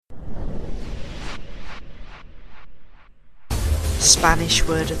Spanish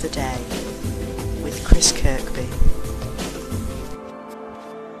word of the day with Chris Kirkby.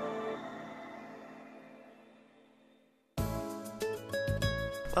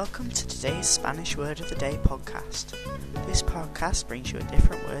 Welcome to today's Spanish Word of the Day podcast. This podcast brings you a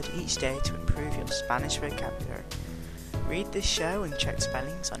different word each day to improve your Spanish vocabulary. Read this show and check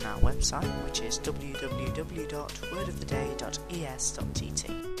spellings on our website, which is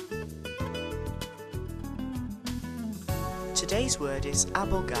www.wordoftheday.es.tt. Today's word is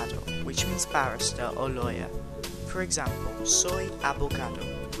abogado, which means barrister or lawyer. For example, soy abogado,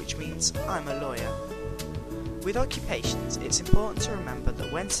 which means I'm a lawyer. With occupations, it's important to remember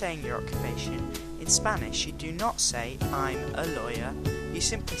that when saying your occupation, in Spanish you do not say I'm a lawyer, you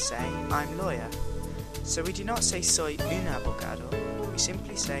simply say I'm lawyer. So we do not say soy un abogado, we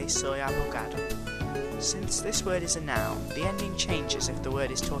simply say soy abogado. Since this word is a noun, the ending changes if the word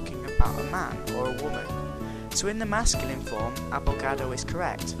is talking about a man or a woman. So in the masculine form, abogado is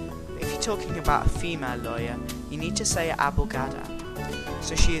correct. But if you're talking about a female lawyer, you need to say abogada.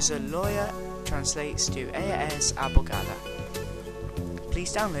 So she is a lawyer translates to ella es abogada.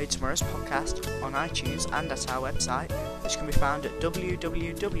 Please download tomorrow's podcast on iTunes and at our website, which can be found at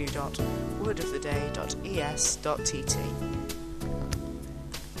www.wordoftheday.es.tt.